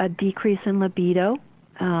see a decrease in libido.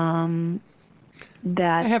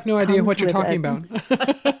 That I have no idea what you're talking about.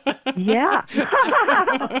 Yeah.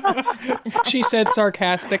 She said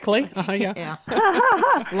sarcastically. Yeah. Yeah.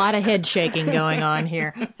 A lot of head shaking going on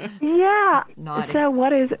here. Yeah. Naughty. So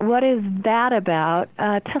what is that about?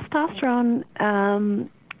 Testosterone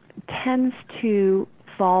tends to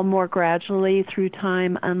fall more gradually through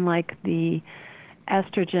time, unlike the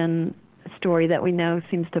estrogen story that we know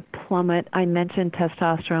seems to plummet. I mentioned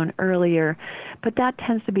testosterone earlier, but that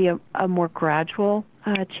tends to be a more gradual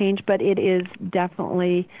change, but it is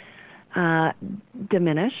definitely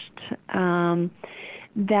diminished.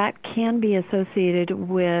 That can be associated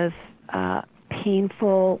with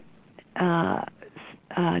painful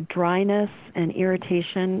dryness and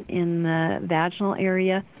irritation in the vaginal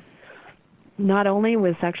area, not only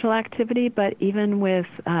with sexual activity, but even with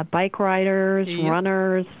bike riders,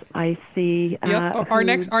 runners. I see. Our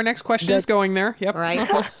next question is going there. Yep.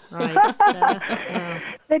 Right.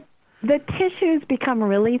 Right. The tissues become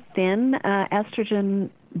really thin. Estrogen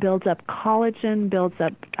builds up collagen, builds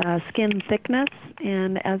up skin thickness,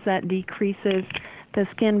 and as that decreases, the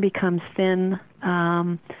skin becomes thin.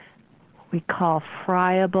 We call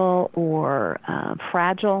friable or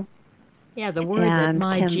fragile. Yeah, the word that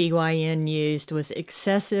my GYN used was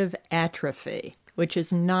excessive atrophy, which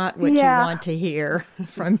is not what you want to hear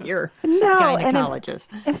from your gynecologist.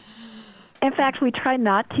 In fact, we try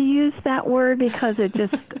not to use that word because it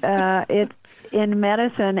just, in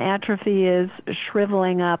medicine, atrophy is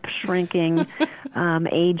shriveling up, shrinking,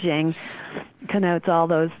 aging, connotes all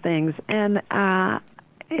those things. And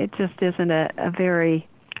it just isn't a very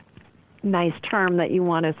nice term that you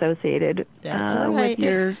want associated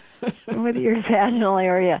with your vaginal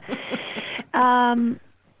area.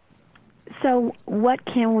 So what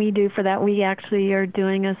can we do for that? We actually are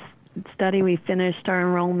doing a study. We finished our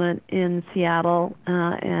enrollment in Seattle,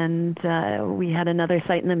 and we had another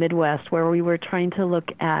site in the Midwest where we were trying to look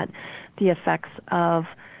at the effects of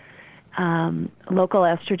local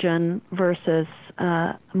estrogen versus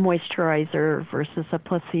moisturizer versus a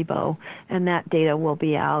placebo, and that data will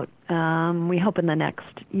be out, we hope, in the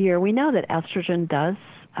next year. We know that estrogen does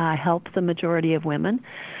help the majority of women,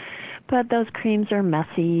 but those creams are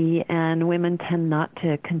messy, and women tend not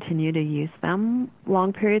to continue to use them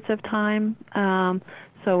long periods of time.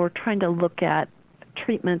 So we're trying to look at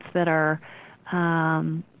treatments that are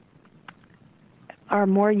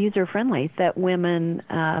more user-friendly, that women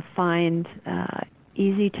find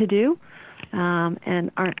easy to do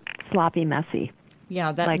and aren't sloppy, messy,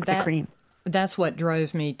 like the cream. That's what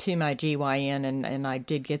drove me to my GYN, and I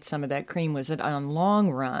did get some of that cream, was that on long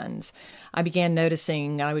runs, I began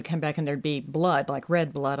noticing I would come back and there'd be blood, like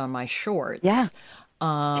red blood on my shorts. Yeah,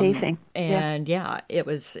 chafing. And it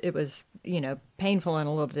was painful and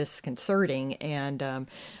a little disconcerting, and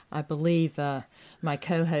I believe my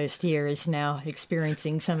co-host here is now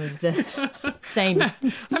experiencing some of the same I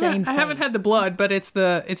haven't had the blood, but it's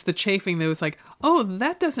the chafing that was like, oh,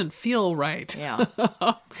 that doesn't feel right. Yeah.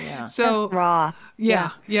 So raw. Yeah.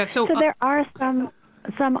 So there are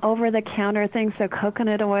some over-the-counter things. So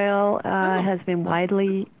coconut oil has been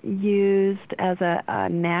widely used as a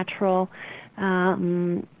natural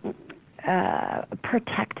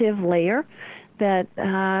protective layer that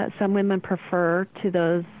some women prefer to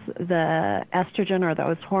the estrogen or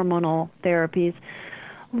those hormonal therapies.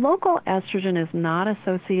 Local estrogen is not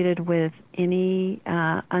associated with any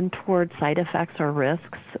untoward side effects or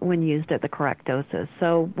risks when used at the correct doses.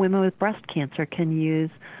 So women with breast cancer can use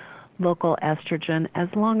local estrogen as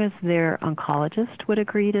long as their oncologist would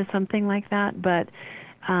agree to something like that. But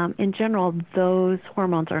in general, those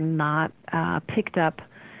hormones are not picked up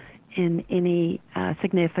in any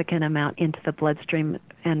significant amount into the bloodstream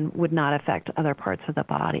and would not affect other parts of the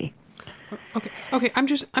body. Okay. I'm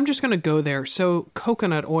just going to go there. So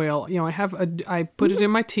coconut oil, I put it in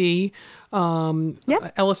my tea.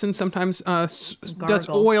 Ellison sometimes does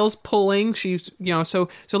oils pulling. She's, so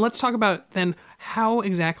let's talk about then how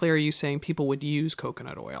exactly are you saying people would use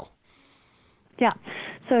coconut oil? Yeah.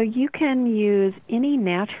 So you can use any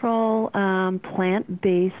natural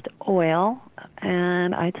plant-based oil,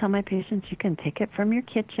 and I tell my patients you can take it from your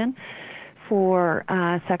kitchen for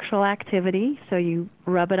sexual activity, so you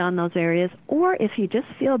rub it on those areas. Or if you just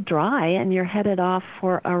feel dry and you're headed off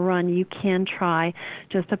for a run, you can try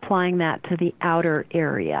just applying that to the outer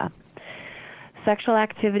area. Sexual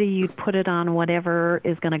activity, you'd put it on whatever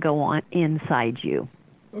is going to go on inside you.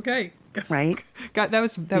 Okay. right? God, that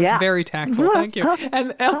was very tactful. Thank you.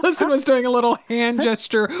 And Ellison was doing a little hand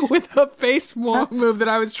gesture with a face move that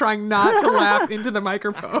I was trying not to laugh into the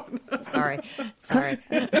microphone. Sorry.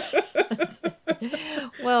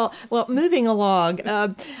 Well, moving along,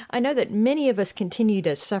 I know that many of us continue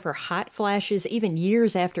to suffer hot flashes even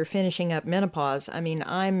years after finishing up menopause. I mean,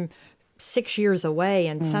 I'm 6 years away,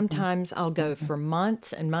 and sometimes I'll go for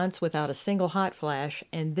months and months without a single hot flash.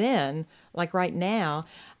 And then, like right now,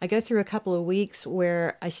 I go through a couple of weeks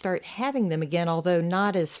where I start having them again, although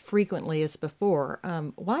not as frequently as before.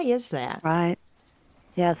 Why is that? Right.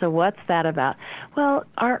 Yeah, so what's that about? Well,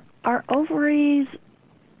 our ovaries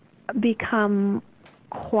become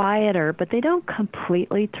quieter, but they don't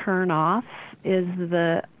completely turn off, is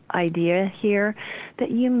the idea here,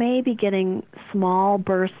 that you may be getting small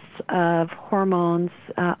bursts of hormones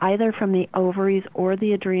either from the ovaries or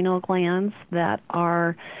the adrenal glands that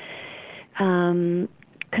are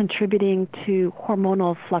contributing to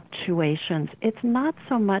hormonal fluctuations. It's not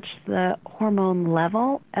so much the hormone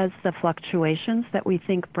level as the fluctuations that we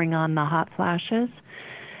think bring on the hot flashes.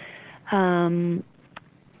 And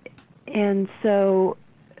so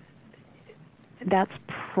that's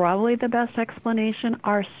probably the best explanation.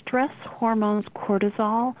 Our stress hormones,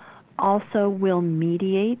 cortisol, also will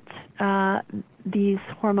mediate these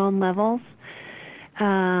hormone levels.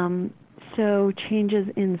 So changes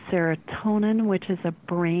in serotonin, which is a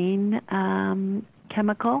brain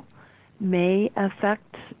chemical, may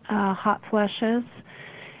affect hot flashes.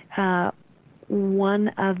 One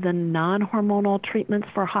of the non-hormonal treatments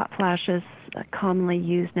for hot flashes commonly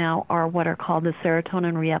used now are what are called the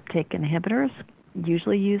serotonin reuptake inhibitors,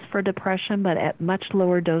 usually used for depression, but at much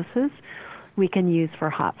lower doses we can use for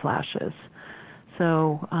hot flashes.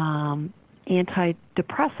 So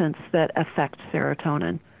antidepressants that affect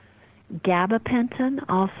serotonin. Gabapentin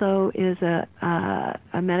also is a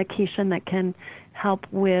medication that can help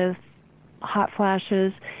with hot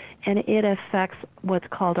flashes, and it affects what's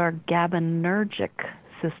called our GABAergic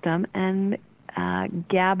system, and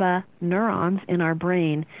GABA neurons in our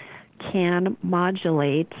brain can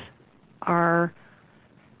modulate our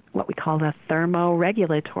what we call the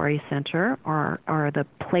thermoregulatory center, or the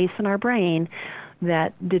place in our brain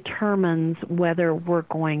that determines whether we're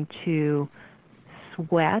going to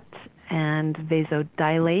sweat and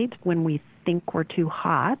vasodilate when we think we're too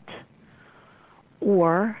hot,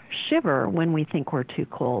 or shiver when we think we're too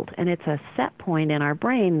cold. And it's a set point in our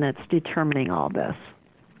brain that's determining all this.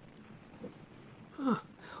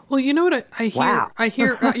 Well, you know what I hear? Wow. I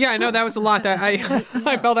hear. Yeah, I know that was a lot. That I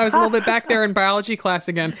felt I was a little bit back there in biology class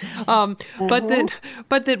again. But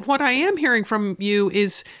that what I am hearing from you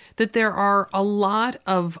is that there are a lot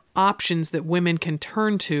of options that women can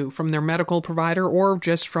turn to from their medical provider or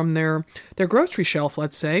just from their grocery shelf,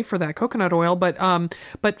 let's say, for that coconut oil. But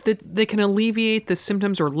that they can alleviate the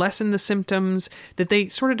symptoms or lessen the symptoms. That they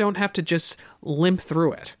sort of don't have to just limp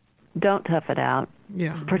through it. Don't tough it out.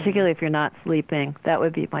 Yeah. Particularly if you're not sleeping. That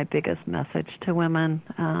would be my biggest message to women.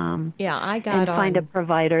 I got and find a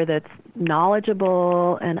provider that's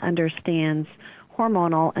knowledgeable and understands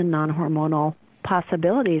hormonal and non-hormonal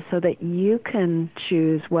possibilities so that you can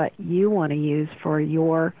choose what you want to use for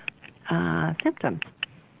your symptoms.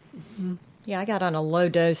 Mm-hmm. Yeah, I got on a low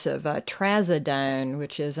dose of trazodone,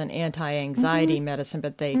 which is an anti-anxiety medicine,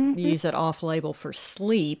 but they use it off-label for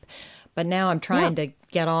sleep. But now I'm trying to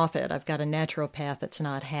get off it. I've got a naturopath that's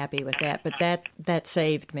not happy with that. But that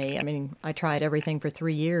saved me. I mean, I tried everything for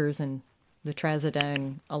 3 years, and the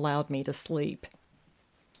trazodone allowed me to sleep.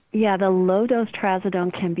 Yeah, the low-dose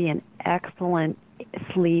trazodone can be an excellent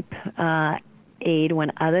sleep aid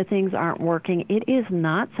when other things aren't working. It is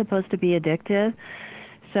not supposed to be addictive.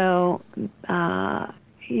 So,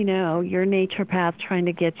 your naturopath trying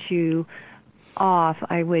to get you off,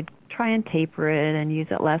 I would try and taper it and use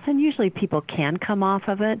it less. And usually people can come off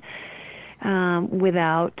of it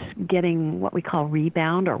without getting what we call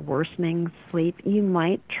rebound or worsening sleep. You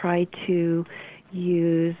might try to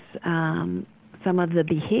use some of the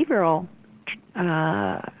behavioral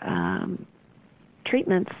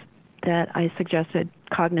treatments that I suggested,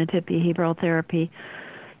 cognitive behavioral therapy,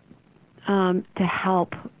 to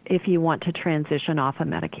help if you want to transition off a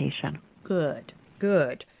medication. Good.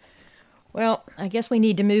 Well, I guess we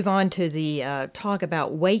need to move on to the talk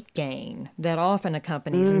about weight gain that often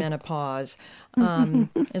accompanies menopause.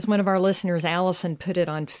 As one of our listeners, Allison, put it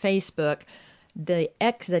on Facebook, the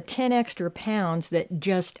 10 extra pounds that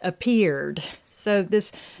just appeared. So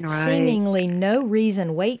this seemingly no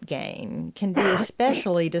reason weight gain can be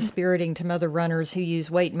especially dispiriting to mother runners who use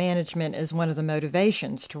weight management as one of the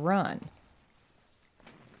motivations to run.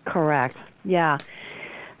 Correct. Yeah.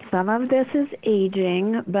 Some of this is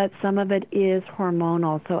aging, but some of it is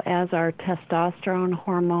hormonal. So as our testosterone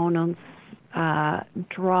hormones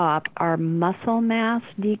drop, our muscle mass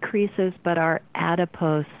decreases, but our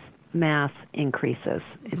adipose mass increases.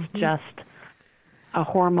 It's just a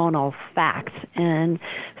hormonal fact. And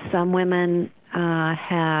some women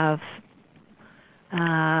have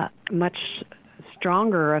much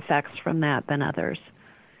stronger effects from that than others.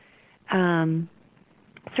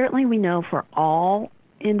 Certainly we know for all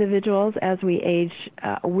individuals as we age,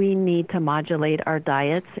 we need to modulate our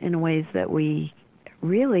diets in ways that we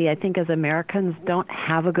really, I think as Americans, don't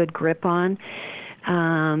have a good grip on.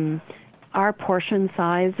 Our portion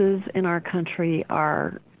sizes in our country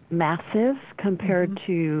are massive compared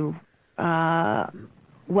to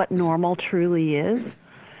what normal truly is.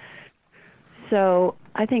 So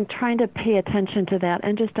I think trying to pay attention to that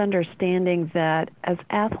and just understanding that as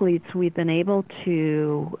athletes we've been able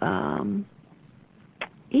to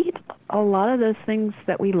eat a lot of those things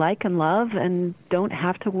that we like and love and don't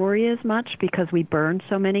have to worry as much because we burn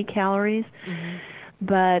so many calories.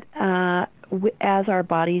 But as our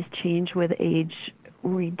bodies change with age,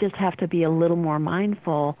 we just have to be a little more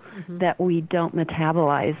mindful that we don't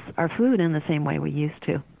metabolize our food in the same way we used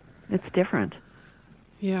to. It's different.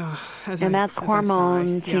 Yeah. And that's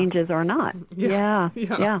hormone changes or not. Yeah.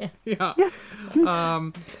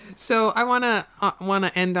 So I want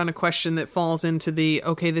to end on a question that falls into the,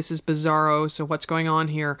 okay, this is bizarro, so what's going on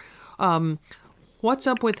here? What's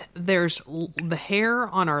up with there's the hair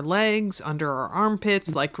on our legs, under our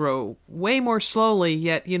armpits, like grow way more slowly,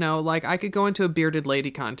 yet, you know, like I could go into a bearded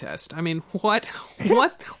lady contest. I mean, what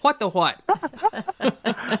the what?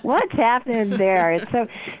 What's happening there? So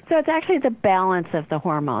it's actually the balance of the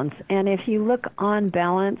hormones. And if you look on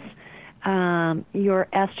balance, your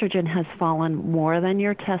estrogen has fallen more than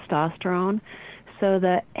your testosterone. So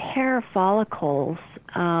the hair follicles,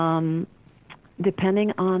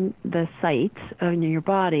 depending on the site in your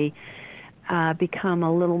body, become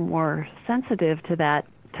a little more sensitive to that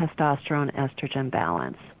testosterone-estrogen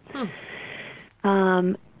balance.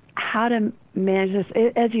 How to manage this?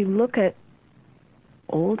 As you look at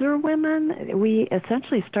older women, we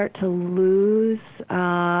essentially start to lose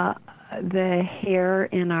the hair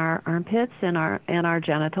in our armpits and our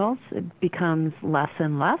genitals. It becomes less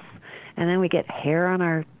and less, and then we get hair on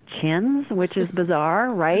our chins, which is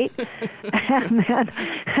bizarre, right?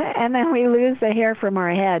 and then we lose the hair from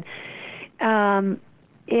our head.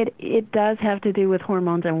 It does have to do with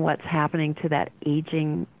hormones and what's happening to that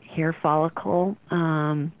aging hair follicle.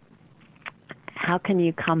 How can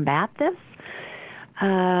you combat this?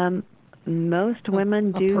 Most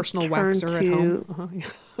women do personal turn waxer at home.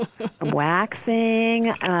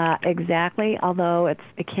 Waxing, exactly. Although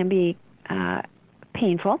it can be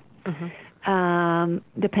painful.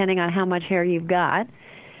 Depending on how much hair you've got.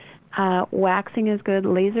 Waxing is good.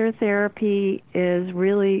 Laser therapy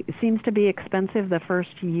seems to be expensive the first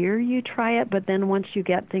year you try it, but then once you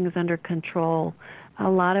get things under control, a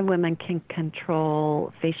lot of women can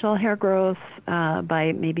control facial hair growth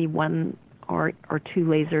by maybe 1 or 2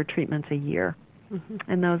 laser treatments a year.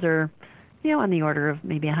 And those are, on the order of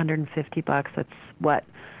maybe $150. That's what,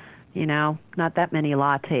 not that many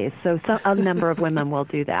lattes. So a number of women will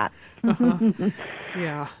do that.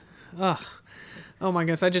 Yeah. Ugh. Oh my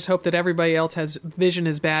goodness! I just hope that everybody else has vision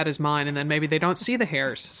as bad as mine, and then maybe they don't see the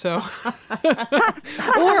hairs. So,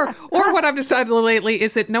 or what I've decided lately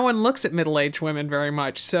is that no one looks at middle-aged women very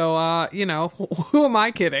much. So, who am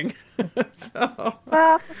I kidding?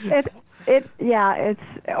 Well,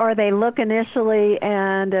 or they look initially,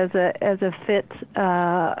 and as a fit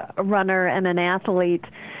runner and an athlete,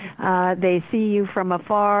 they see you from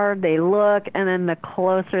afar, they look, and then the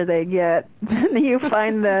closer they get, you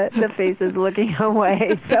find the faces looking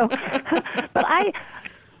away. So, but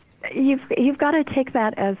you've got to take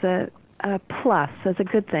that as a plus, as a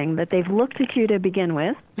good thing, that they've looked at you to begin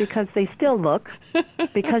with, because they still look,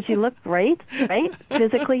 because you look great, right?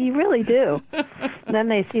 Physically, you really do. And then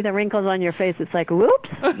they see the wrinkles on your face. It's like, whoops,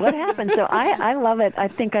 what happened? So I love it. I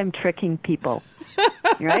think I'm tricking people,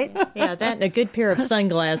 right? Yeah, that and a good pair of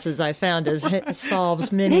sunglasses I found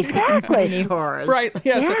solves many horrors. Right,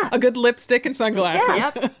 yes, Yeah. a good lipstick and sunglasses.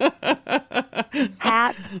 Yeah.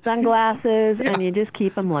 Hat, sunglasses, and you just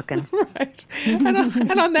keep them looking. Right.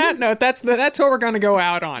 And on that note, that's what we're going to go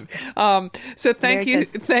out on. So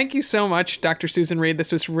thank you so much, Dr. Susan Reed.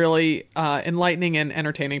 This was really enlightening and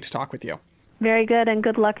entertaining to talk with you. Very good, and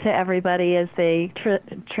good luck to everybody as they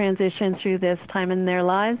transition through this time in their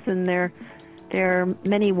lives, and there are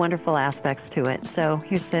many wonderful aspects to it. So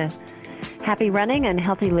here's to happy running and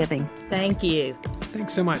healthy living. Thank you.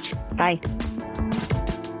 Thanks so much. Bye.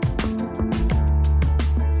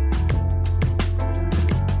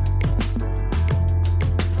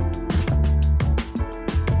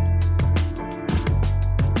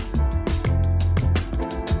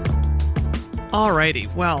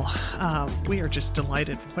 Alrighty, well, we are just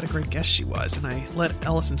delighted. What a great guest she was, and I let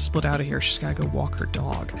Ellison split out of here. She's got to go walk her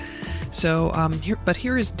dog. So,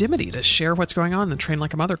 here is Dimity to share what's going on in the Train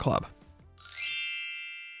Like a Mother Club.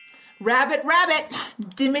 Rabbit,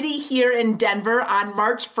 Dimity here in Denver on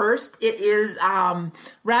March 1st. It is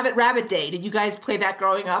Rabbit Day. Did you guys play that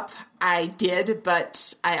growing up? I did,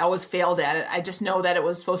 but I always failed at it. I just know that it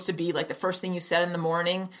was supposed to be like the first thing you said in the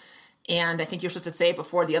morning. And I think you're supposed to say it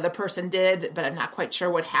before the other person did, but I'm not quite sure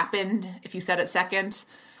what happened if you said it second.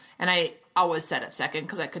 And I always said it second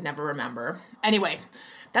because I could never remember. Anyway,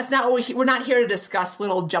 that's not what we're not here to discuss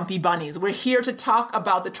little jumpy bunnies. We're here to talk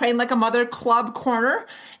about the Train Like a Mother Club Corner.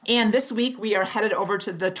 And this week we are headed over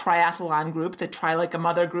to the triathlon group, the Try Like a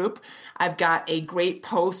Mother group. I've got a great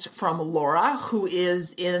post from Laura, who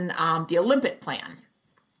is in the Olympic plan.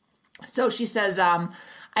 So she says,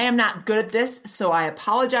 I am not good at this, so I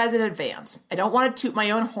apologize in advance. I don't want to toot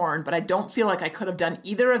my own horn, but I don't feel like I could have done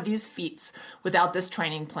either of these feats without this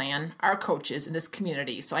training plan, our coaches, in this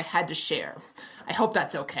community, so I had to share. I hope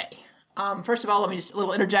that's okay. First of all, let me just a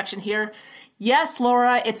little interjection here. Yes,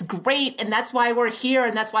 Laura, it's great, and that's why we're here,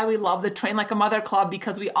 and that's why we love the Train Like a Mother Club,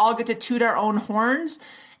 because we all get to toot our own horns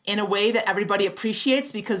in a way that everybody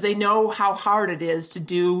appreciates, because they know how hard it is to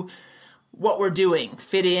do what we're doing,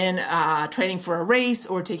 fit in training for a race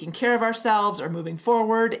or taking care of ourselves or moving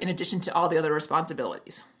forward, in addition to all the other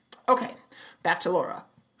responsibilities. Okay, back to Laura.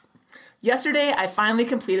 Yesterday, I finally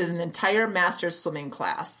completed an entire master's swimming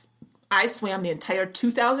class. I swam the entire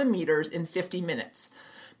 2,000 meters in 50 minutes.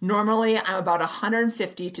 Normally, I'm about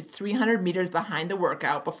 150 to 300 meters behind the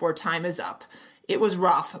workout before time is up. It was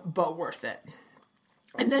rough, but worth it.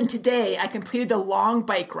 And then today, I completed the long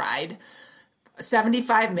bike ride,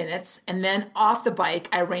 75 minutes, and then off the bike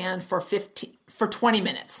I ran for 20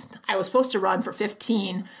 minutes. I was supposed to run for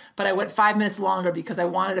 15, but I went 5 minutes longer because I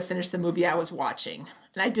wanted to finish the movie I was watching.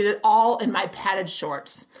 And I did it all in my padded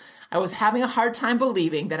shorts. I was having a hard time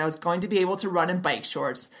believing that I was going to be able to run in bike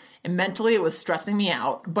shorts, and mentally it was stressing me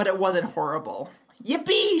out, but it wasn't horrible.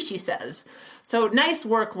 Yippee, she says. So nice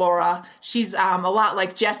work, Laura. She's a lot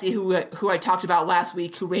like Jessie, who I talked about last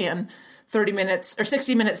week, who ran 30 minutes or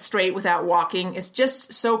 60 minutes straight without walking. It's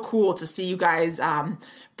just so cool to see you guys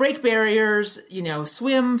break barriers,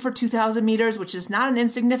 swim for 2,000 meters, which is not an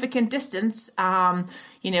insignificant distance. Do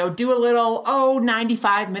a little,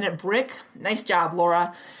 95-minute brick. Nice job,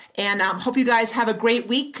 Laura. And hope you guys have a great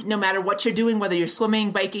week, no matter what you're doing, whether you're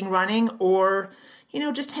swimming, biking, running, or,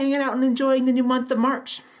 just hanging out and enjoying the new month of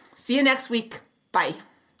March. See you next week. Bye.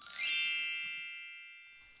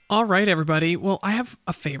 All right, everybody. Well, I have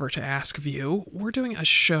a favor to ask of you. We're doing a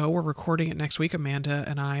show. We're recording it next week. Amanda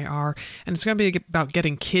and I are, and it's going to be about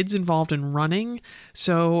getting kids involved in running.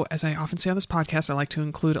 So, as I often say on this podcast, I like to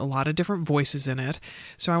include a lot of different voices in it.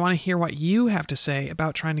 So I want to hear what you have to say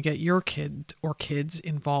about trying to get your kid or kids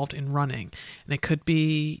involved in running. And it could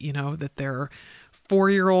be, that they're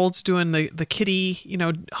 4-year-olds doing the kiddie,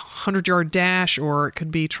 100-yard dash, or it could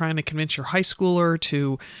be trying to convince your high schooler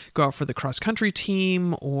to go out for the cross-country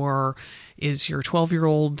team, or is your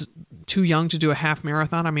 12-year-old too young to do a half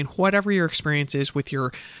marathon? I mean, whatever your experience is with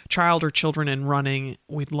your child or children in running,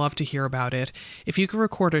 we'd love to hear about it. If you could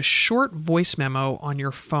record a short voice memo on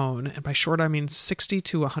your phone, and by short I mean 60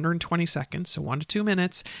 to 120 seconds, so 1 to 2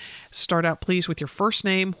 minutes, start out please with your first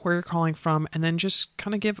name, where you're calling from, and then just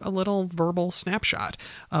kind of give a little verbal snapshot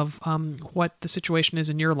of what the situation is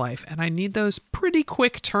in your life. And I need those pretty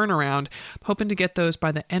quick turnaround. I'm hoping to get those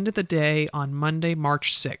by the end of the day on Monday,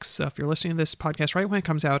 March 6th. So if you're listening to this podcast right when it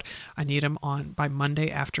comes out, I need them by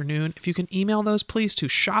Monday afternoon. If you can email those, please, to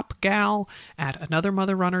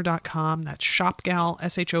shopgal@anothermotherrunner.com. That's shopgal,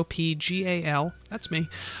 SHOPGAL, that's me,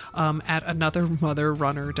 at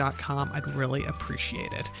anothermotherrunner.com. I'd really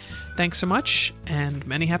appreciate it. Thanks so much, and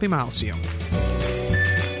many happy miles to you.